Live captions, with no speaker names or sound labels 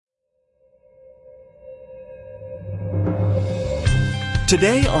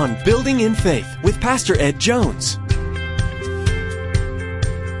Today on Building in Faith with Pastor Ed Jones.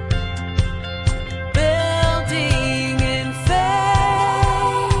 Building in faith.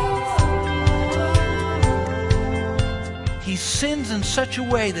 He sins in such a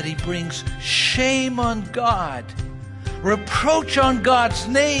way that he brings shame on God, reproach on God's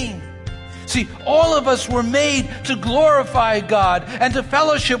name. See, all of us were made to glorify God and to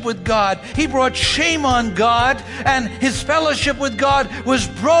fellowship with God. He brought shame on God, and his fellowship with God was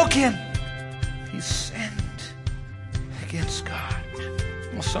broken. He sinned against God.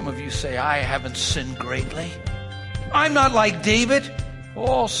 Well, some of you say, I haven't sinned greatly. I'm not like David.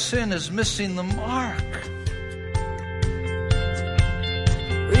 All sin is missing the mark.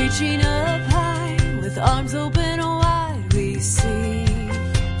 Reaching up high with arms open wide, we see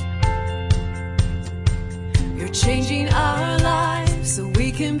you're changing our lives so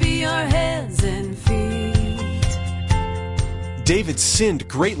we can be your hands and feet. David sinned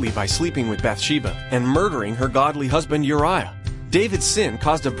greatly by sleeping with Bathsheba and murdering her godly husband Uriah. David's sin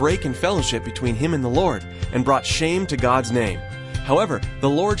caused a break in fellowship between him and the Lord and brought shame to God's name. However, the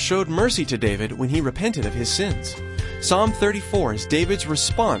Lord showed mercy to David when he repented of his sins. Psalm 34 is David's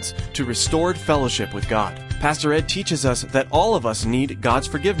response to restored fellowship with God. Pastor Ed teaches us that all of us need God's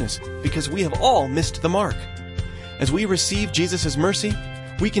forgiveness because we have all missed the mark. As we receive Jesus' mercy,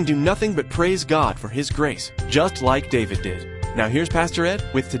 we can do nothing but praise God for His grace, just like David did. Now here's Pastor Ed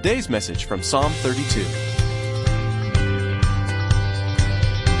with today's message from Psalm 32.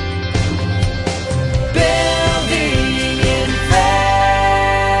 Building in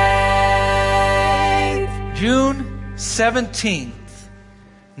faith. June 17th,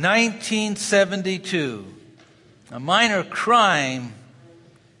 1972. A minor crime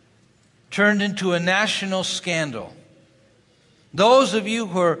turned into a national scandal. Those of you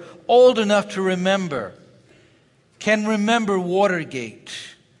who are old enough to remember can remember Watergate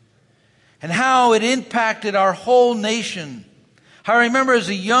and how it impacted our whole nation. I remember as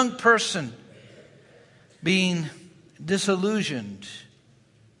a young person being disillusioned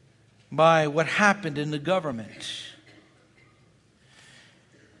by what happened in the government.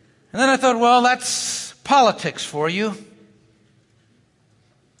 And then I thought, well, that's politics for you.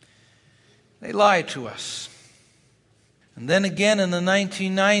 They lied to us. And then again in the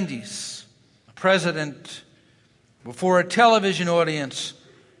 1990s, a president before a television audience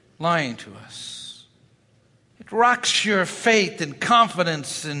lying to us. It rocks your faith and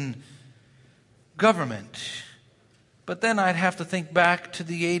confidence in government. But then I'd have to think back to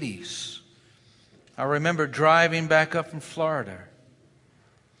the 80s. I remember driving back up from Florida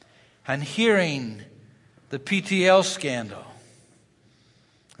and hearing the PTL scandal.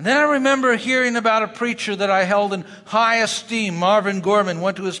 And then I remember hearing about a preacher that I held in high esteem, Marvin Gorman,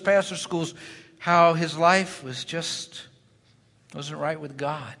 went to his pastor schools, how his life wasn't right with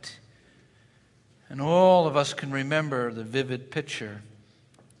God. And all of us can remember the vivid picture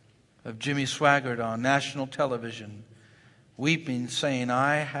of Jimmy Swaggart on national television, weeping, saying,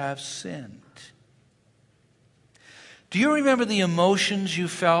 I have sinned. Do you remember the emotions you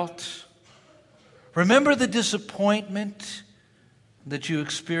felt? Remember the disappointment that you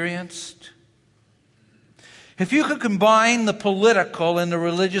experienced? If you could combine the political and the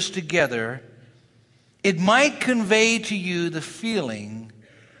religious together, it might convey to you the feeling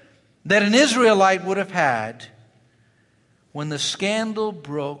that an Israelite would have had when the scandal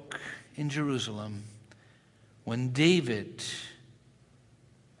broke in Jerusalem, when David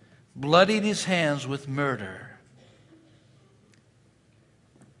bloodied his hands with murder,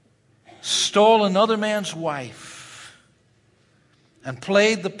 stole another man's wife, and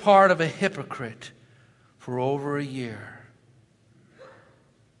played the part of a hypocrite for over a year.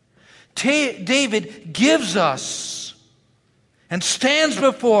 David gives us and stands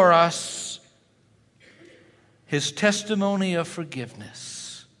before us his testimony of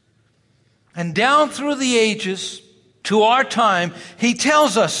forgiveness. And down through the ages to our time, he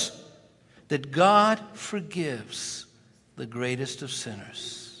tells us that God forgives the greatest of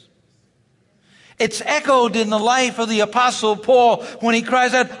sinners. It's echoed in the life of the Apostle Paul when he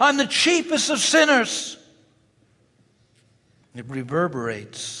cries out, I'm the chiefest of sinners. It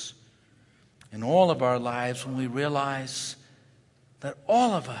reverberates in all of our lives when we realize that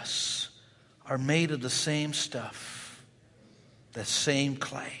all of us are made of the same stuff, the same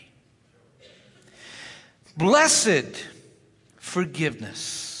clay. Blessed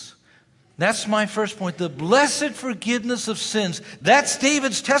forgiveness. That's my first point. The blessed forgiveness of sins. That's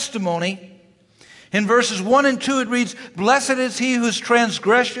David's testimony. In verses 1 and 2 it reads, Blessed is he whose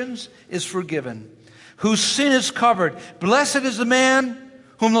transgressions is forgiven, whose sin is covered. Blessed is the man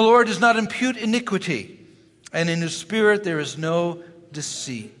whom the Lord does not impute iniquity, and in whose spirit there is no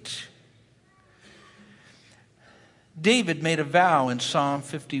deceit. David made a vow in Psalm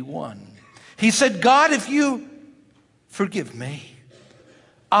 51. He said, God, if you forgive me,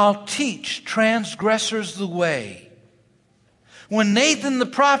 I'll teach transgressors the way. When Nathan the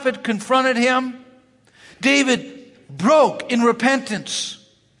prophet confronted him, David broke in repentance.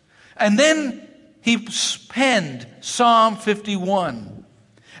 And then he penned Psalm 51.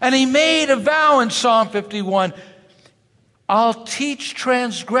 And he made a vow in Psalm 51. I'll teach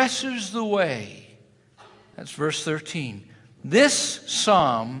transgressors the way. That's verse 13. This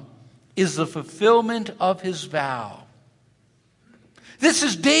psalm is the fulfillment of his vow. This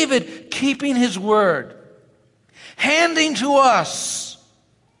is David keeping his word, handing to us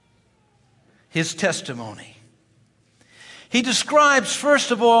his testimony. He describes,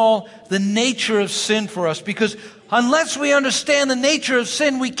 first of all, the nature of sin for us, because unless we understand the nature of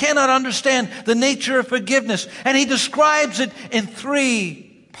sin, we cannot understand the nature of forgiveness. And he describes it in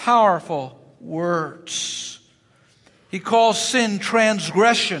 3 powerful words. He calls sin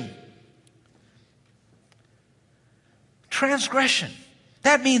transgression. Transgression.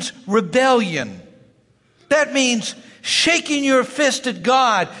 That means rebellion. That means shaking your fist at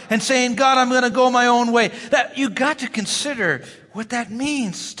God and saying, God, I'm going to go my own way. That you got to consider what that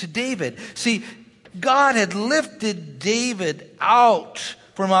means to David. See, God had lifted David out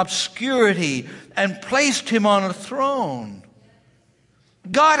from obscurity and placed him on a throne.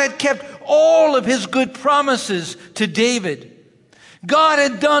 God had kept all of his good promises to David. God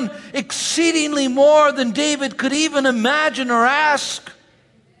had done exceedingly more than David could even imagine or ask.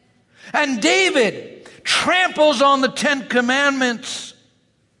 And David tramples on the 10 Commandments,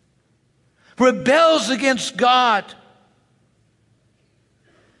 rebels against God.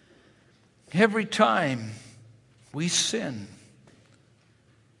 Every time we sin,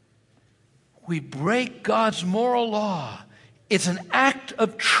 we break God's moral law. It's an act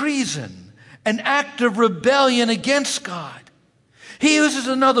of treason, an act of rebellion against God. He uses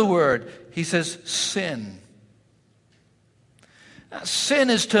another word. He says sin. Now, sin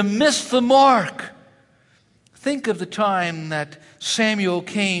is to miss the mark. Think of the time that Samuel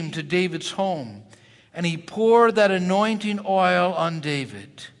came to David's home and he poured that anointing oil on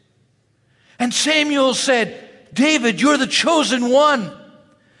David. And Samuel said, David, you're the chosen one.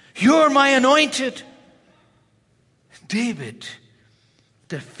 You're my anointed. David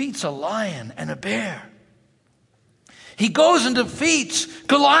defeats a lion and a bear. He goes and defeats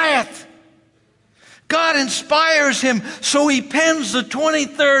Goliath. God inspires him, so he pens the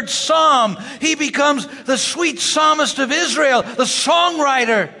 23rd Psalm. He becomes the sweet psalmist of Israel, the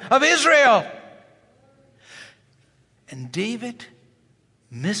songwriter of Israel. And David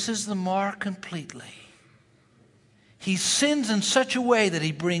misses the mark completely. He sins in such a way that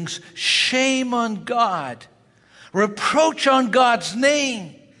he brings shame on God, reproach on God's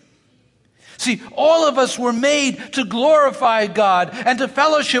name. See, all of us were made to glorify God and to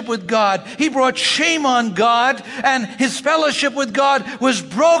fellowship with God. He brought shame on God, and his fellowship with God was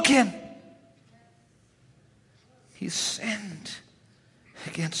broken. He sinned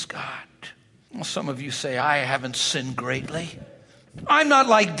against God. Well, some of you say, I haven't sinned greatly. I'm not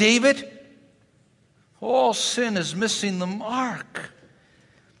like David. All sin is missing the mark.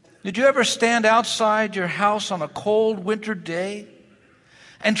 Did you ever stand outside your house on a cold winter day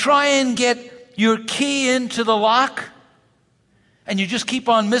and try and get your key into the lock and you just keep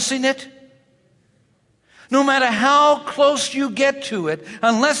on missing it? No matter how close you get to it,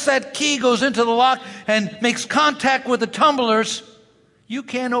 unless that key goes into the lock and makes contact with the tumblers, you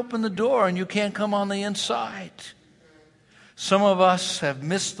can't open the door and you can't come on the inside. Some of us have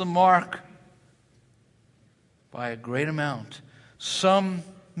missed the mark by a great amount. Some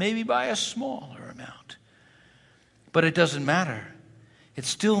maybe by a smaller amount. But it doesn't matter. It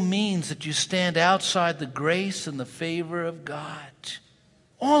still means that you stand outside the grace and the favor of God.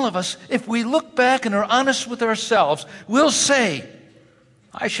 All of us, if we look back and are honest with ourselves, we'll say,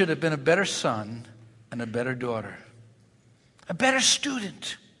 I should have been a better son and a better daughter, a better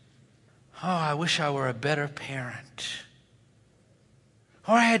student. Oh, I wish I were a better parent.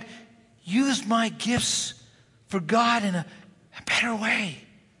 Or I had used my gifts for God in a better way.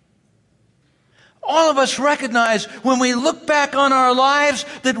 All of us recognize when we look back on our lives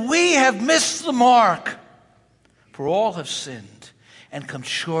that we have missed the mark. For all have sinned and come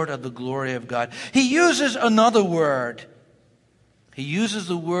short of the glory of God. He uses another word. He uses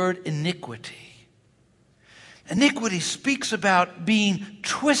the word iniquity. Iniquity speaks about being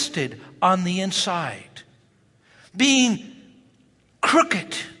twisted on the inside, being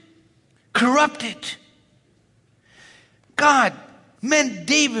crooked, corrupted. God meant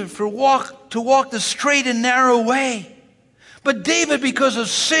David to walk the straight and narrow way. But David, because of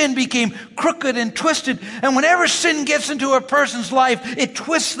sin, became crooked and twisted. And whenever sin gets into a person's life, it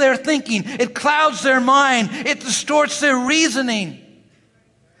twists their thinking. It clouds their mind. It distorts their reasoning.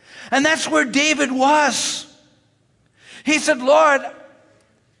 And that's where David was. He said, Lord,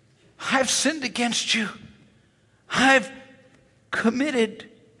 I've sinned against you. I've committed,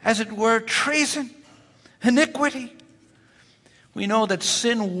 as it were, treason, iniquity. We know that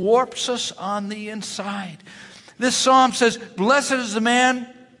sin warps us on the inside. This psalm says, blessed is the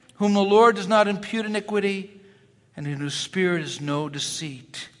man whom the Lord does not impute iniquity and in whose spirit is no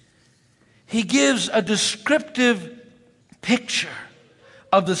deceit. He gives a descriptive picture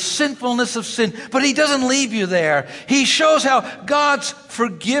of the sinfulness of sin, but he doesn't leave you there. He shows how God's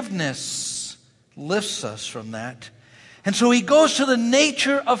forgiveness lifts us from that. And so he goes to the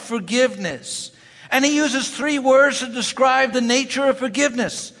nature of forgiveness. And he uses 3 words to describe the nature of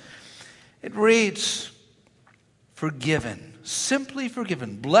forgiveness. It reads, forgiven, simply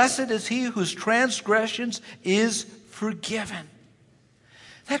forgiven. Blessed is he whose transgressions is forgiven.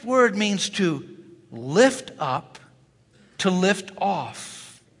 That word means to lift up, to lift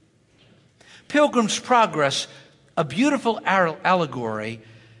off. Pilgrim's Progress, a beautiful allegory,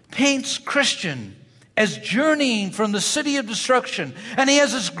 paints Christian as journeying from the city of destruction. And he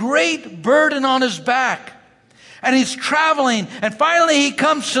has this great burden on his back. And he's traveling, and finally he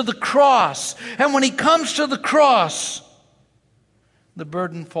comes to the cross. And when he comes to the cross, the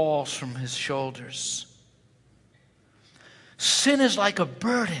burden falls from his shoulders. Sin is like a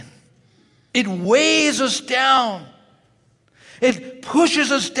burden. It weighs us down. It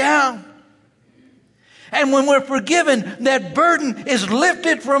pushes us down. And when we're forgiven, that burden is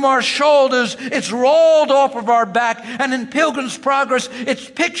lifted from our shoulders. It's rolled off of our back. And in Pilgrim's Progress, it's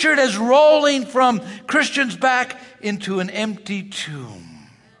pictured as rolling from Christian's back into an empty tomb.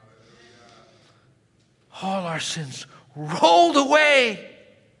 All our sins rolled away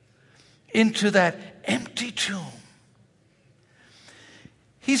into that empty tomb.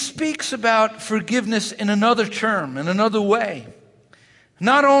 He speaks about forgiveness in another term, in another way.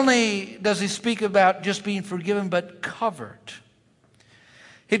 Not only does he speak about just being forgiven, but covered.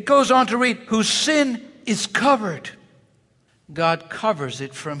 It goes on to read, whose sin is covered. God covers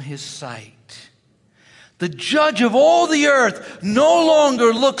it from his sight. The judge of all the earth no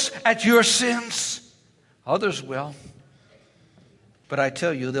longer looks at your sins. Others will. But I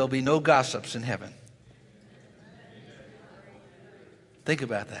tell you, there'll be no gossips in heaven. Think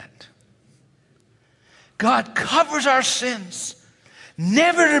about that. God covers our sins.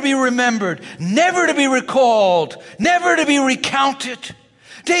 Never to be remembered, never to be recalled, never to be recounted.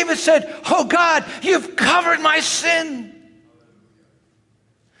 David said, oh God, you've covered my sin.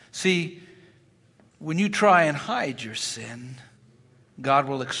 See, when you try and hide your sin, God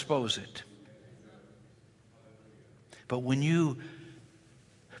will expose it. But when you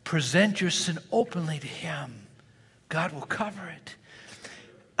present your sin openly to him, God will cover it.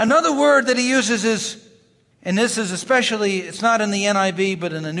 Another word that he uses is, and this is especially, it's not in the NIV,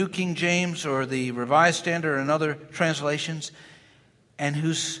 but in the New King James or the Revised Standard and other translations, and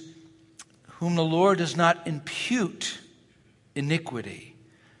whom the Lord does not impute iniquity.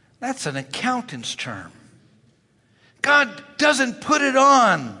 That's an accountant's term. God doesn't put it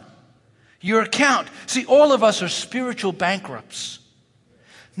on your account. See, all of us are spiritual bankrupts.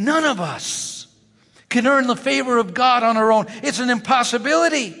 None of us can earn the favor of God on our own. It's an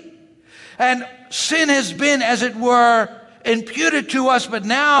impossibility. And sin has been, as it were, imputed to us, but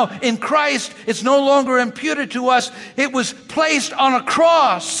now in Christ, it's no longer imputed to us. It was placed on a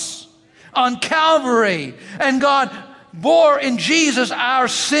cross, on Calvary, and God bore in Jesus our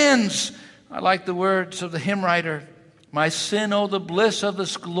sins. I like the words of the hymn writer, my sin, oh, the bliss of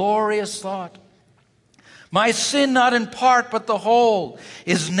this glorious thought. My sin, not in part, but the whole,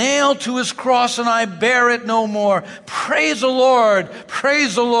 is nailed to his cross, and I bear it no more. Praise the Lord,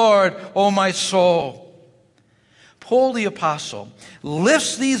 O my soul. Paul the Apostle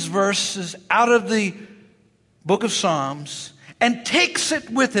lifts these verses out of the book of Psalms and takes it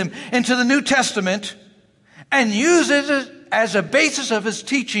with him into the New Testament and uses it as a basis of his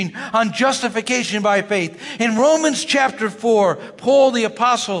teaching on justification by faith. In Romans chapter 4, Paul the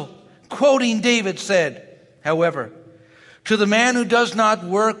Apostle, quoting David, said, however, to the man who does not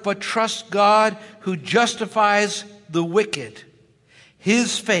work but trusts God who justifies the wicked,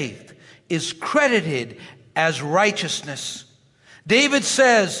 his faith is credited as righteousness. David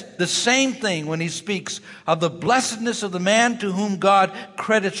says the same thing when he speaks of the blessedness of the man to whom God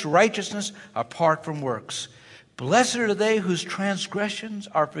credits righteousness apart from works. Blessed are they whose transgressions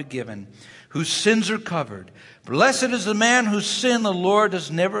are forgiven, whose sins are covered. Blessed is the man whose sin the Lord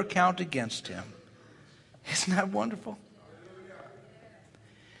does never count against him. Isn't that wonderful?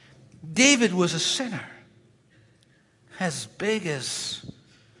 David was a sinner, as big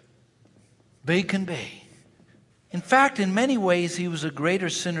can be. In fact, in many ways, he was a greater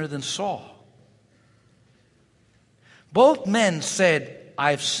sinner than Saul. Both men said,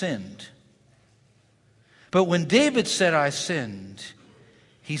 I've sinned. But when David said, I sinned,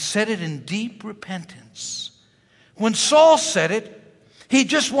 he said it in deep repentance. When Saul said it, he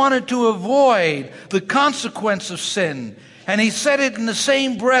just wanted to avoid the consequence of sin. And he said it in the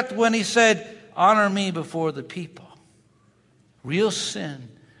same breath when he said, honor me before the people. Real sin,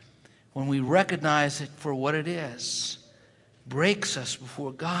 when we recognize it for what it is, breaks us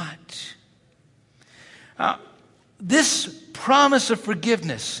before God. This promise of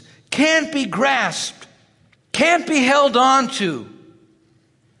forgiveness can't be grasped, can't be held on to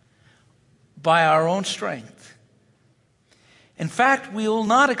by our own strength. In fact, we will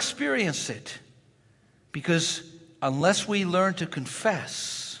not experience it because unless we learn to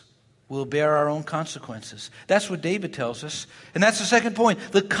confess, we'll bear our own consequences. That's what David tells us. And that's the second point,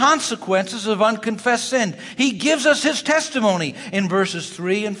 the consequences of unconfessed sin. He gives us his testimony in verses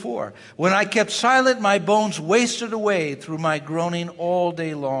 3 and 4. When I kept silent, my bones wasted away through my groaning all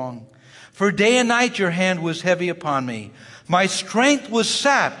day long. For day and night your hand was heavy upon me. My strength was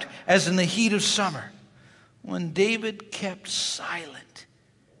sapped as in the heat of summer. When David kept silent,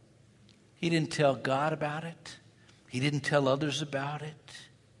 he didn't tell God about it. He didn't tell others about it.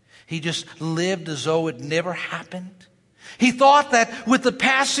 He just lived as though it never happened. He thought that with the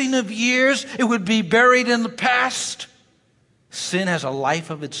passing of years, it would be buried in the past. Sin has a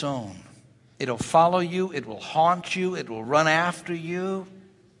life of its own. It'll follow you. It will haunt you. It will run after you.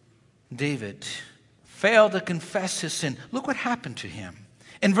 David failed to confess his sin. Look what happened to him.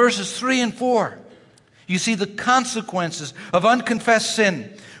 In verses 3 and 4, you see the consequences of unconfessed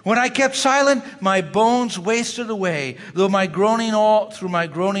sin. When I kept silent, my bones wasted away, through my groaning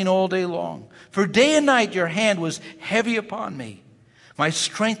all day long. For day and night your hand was heavy upon me. My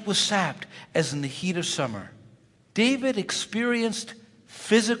strength was sapped as in the heat of summer. David experienced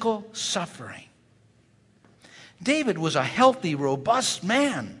physical suffering. David was a healthy, robust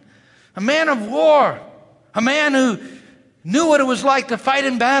man, a man of war, a man who knew what it was like to fight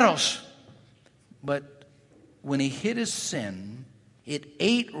in battles. But when he hid his sin, it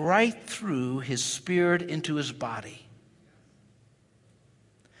ate right through his spirit into his body.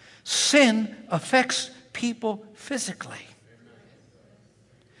 Sin affects people physically.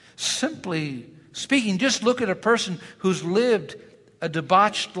 Simply speaking, just look at a person who's lived a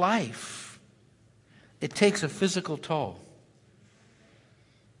debauched life. It takes a physical toll.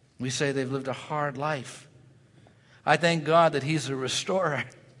 We say they've lived a hard life. I thank God that he's a restorer.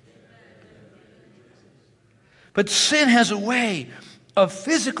 But sin has a way of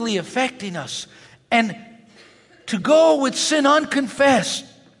physically affecting us. And to go with sin unconfessed,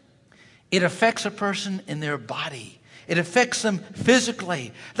 it affects a person in their body. It affects them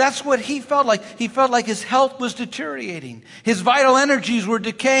physically. That's what he felt like. He felt like his health was deteriorating. His vital energies were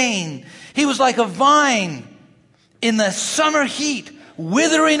decaying. He was like a vine in the summer heat,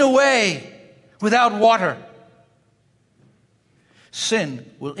 withering away without water. Sin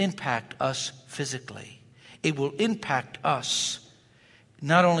will impact us physically. It will impact us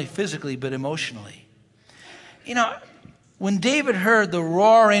not only physically but emotionally. You know, when David heard the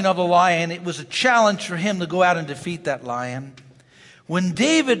roaring of the lion, it was a challenge for him to go out and defeat that lion. When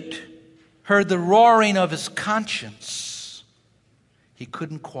David heard the roaring of his conscience, he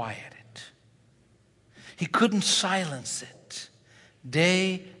couldn't quiet it. He couldn't silence it.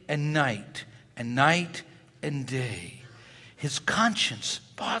 Day and night and day, his conscience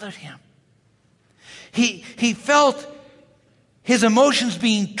bothered him. He felt his emotions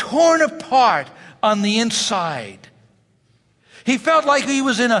being torn apart on the inside. He felt like he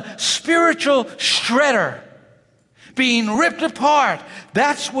was in a spiritual shredder, being ripped apart.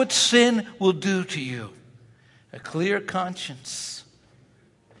 That's what sin will do to you. A clear conscience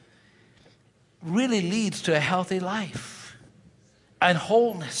really leads to a healthy life and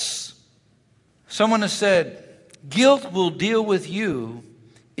wholeness. Someone has said, guilt will deal with you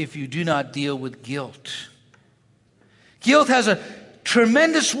if you do not deal with guilt. Guilt has a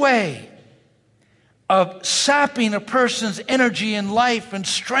tremendous way of sapping a person's energy and life and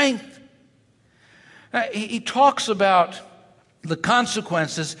strength. He talks about the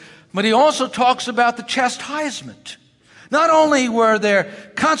consequences, but he also talks about the chastisement. Not only were there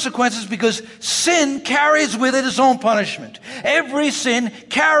consequences because sin carries with it its own punishment. Every sin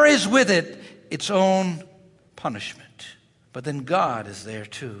carries with it its own punishment. But then God is there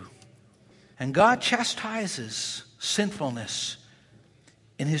too. And God chastises sinfulness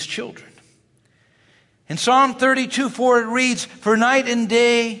in his children. In Psalm 32:4 it reads, "For night and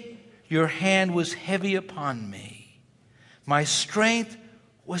day your hand was heavy upon me. My strength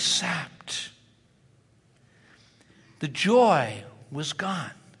was sapped. The joy was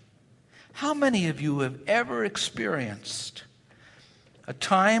gone. How many of you have ever experienced a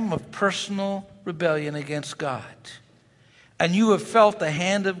time of personal rebellion against God, and you have felt the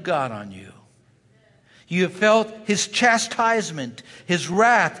hand of God on you? You have felt His chastisement, His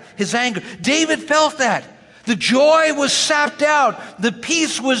wrath, His anger. David felt that. The joy was sapped out. The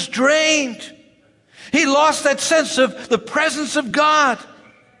peace was drained. He lost that sense of the presence of God.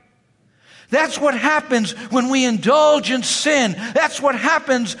 That's what happens when we indulge in sin. That's what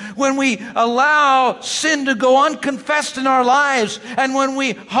happens when we allow sin to go unconfessed in our lives, and when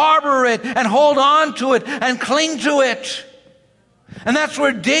we harbor it and hold on to it and cling to it. And that's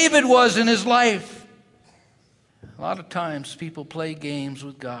where David was in his life. A lot of times people play games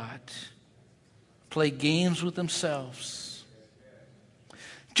with God, play games with themselves.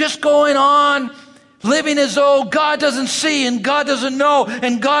 Just going on, living as though God doesn't see and God doesn't know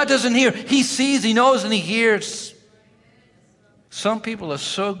and God doesn't hear. He sees, He knows, and He hears. Some people are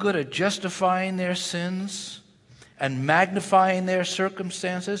so good at justifying their sins and magnifying their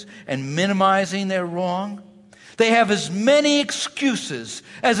circumstances and minimizing their wrong. They have as many excuses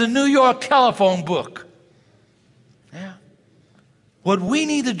as a New York telephone book. Yeah. What we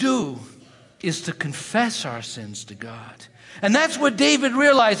need to do is to confess our sins to God. And that's what David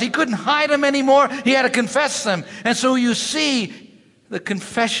realized. He couldn't hide them anymore. He had to confess them. And so you see the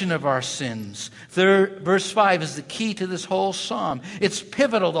confession of our sins. Verse 5 is the key to this whole psalm. It's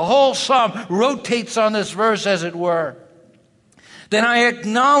pivotal. The whole psalm rotates on this verse, as it were. Then I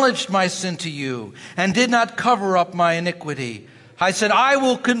acknowledged my sin to you and did not cover up my iniquity. I said, I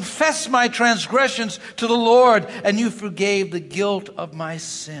will confess my transgressions to the Lord, and you forgave the guilt of my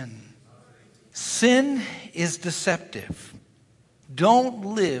sin. Sin is deceptive. Don't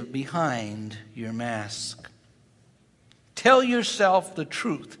live behind your mask. Tell yourself the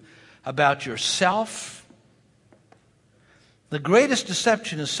truth about yourself. The greatest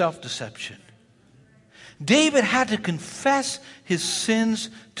deception is self-deception. David had to confess his sins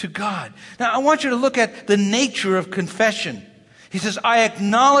to God. Now, I want you to look at the nature of confession. He says, I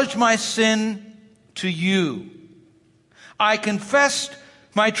acknowledge my sin to you. I confessed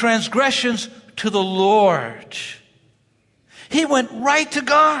my transgressions to the Lord. He went right to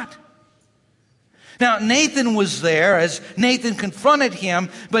God. Now, Nathan was there as Nathan confronted him,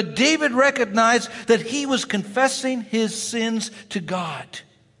 but David recognized that he was confessing his sins to God.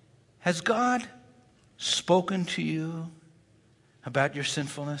 Has God spoken to you about your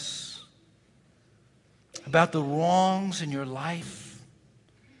sinfulness? About the wrongs in your life?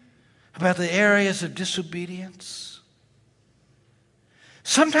 About the areas of disobedience?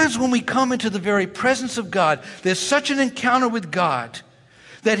 Sometimes when we come into the very presence of God, there's such an encounter with God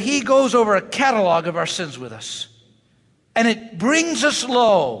that He goes over a catalog of our sins with us. And it brings us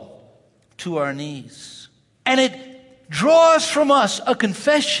low to our knees. And it draws from us a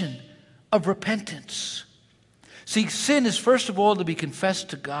confession of repentance. See, sin is first of all to be confessed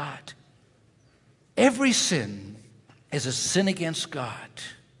to God. Every sin is a sin against God.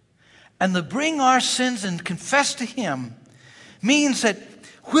 And to bring our sins and confess to Him means that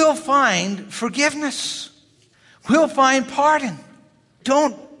we'll find forgiveness. We'll find pardon.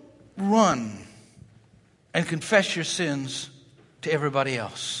 Don't run and confess your sins to everybody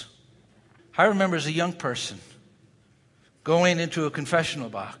else. I remember as a young person going into a confessional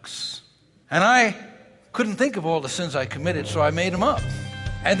box, and I couldn't think of all the sins I committed, so I made them up.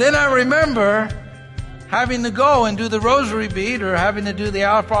 And then I remember having to go and do the rosary bead, or having to do the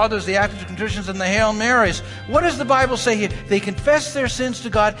Our Fathers, the Acts of Contritions, and the Hail Marys. What does the Bible say here? They confessed their sins to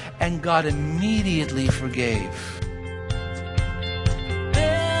God, and God immediately forgave.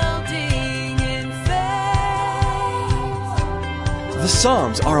 The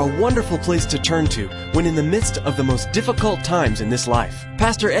Psalms are a wonderful place to turn to when in the midst of the most difficult times in this life.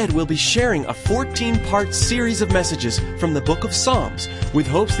 Pastor Ed will be sharing a 14-part series of messages from the book of Psalms with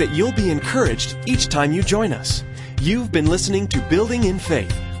hopes that you'll be encouraged each time you join us. You've been listening to Building in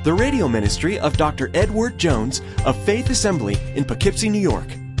Faith, the radio ministry of Dr. Edward Jones of Faith Assembly in Poughkeepsie, New York.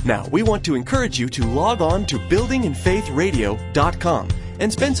 Now, we want to encourage you to log on to buildinginfaithradio.com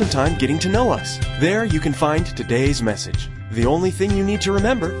and spend some time getting to know us. There you can find today's message. The only thing you need to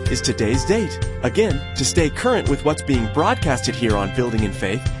remember is today's date. Again, to stay current with what's being broadcasted here on Building in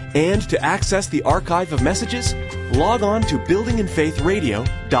Faith and to access the archive of messages, log on to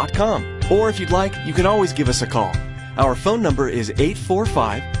buildinginfaithradio.com. Or if you'd like, you can always give us a call. Our phone number is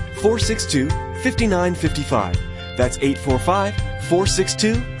 845-462-5955. That's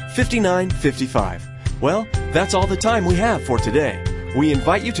 845-462-5955. Well, that's all the time we have for today. We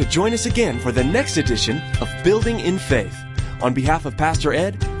invite you to join us again for the next edition of Building in Faith. On behalf of Pastor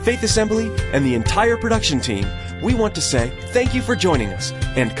Ed, Faith Assembly, and the entire production team, we want to say thank you for joining us,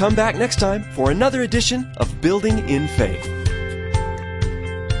 and come back next time for another edition of Building in Faith.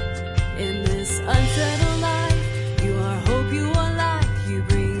 In this unsettled life, you are hope, you are life, you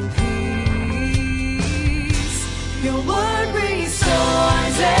bring peace. Your word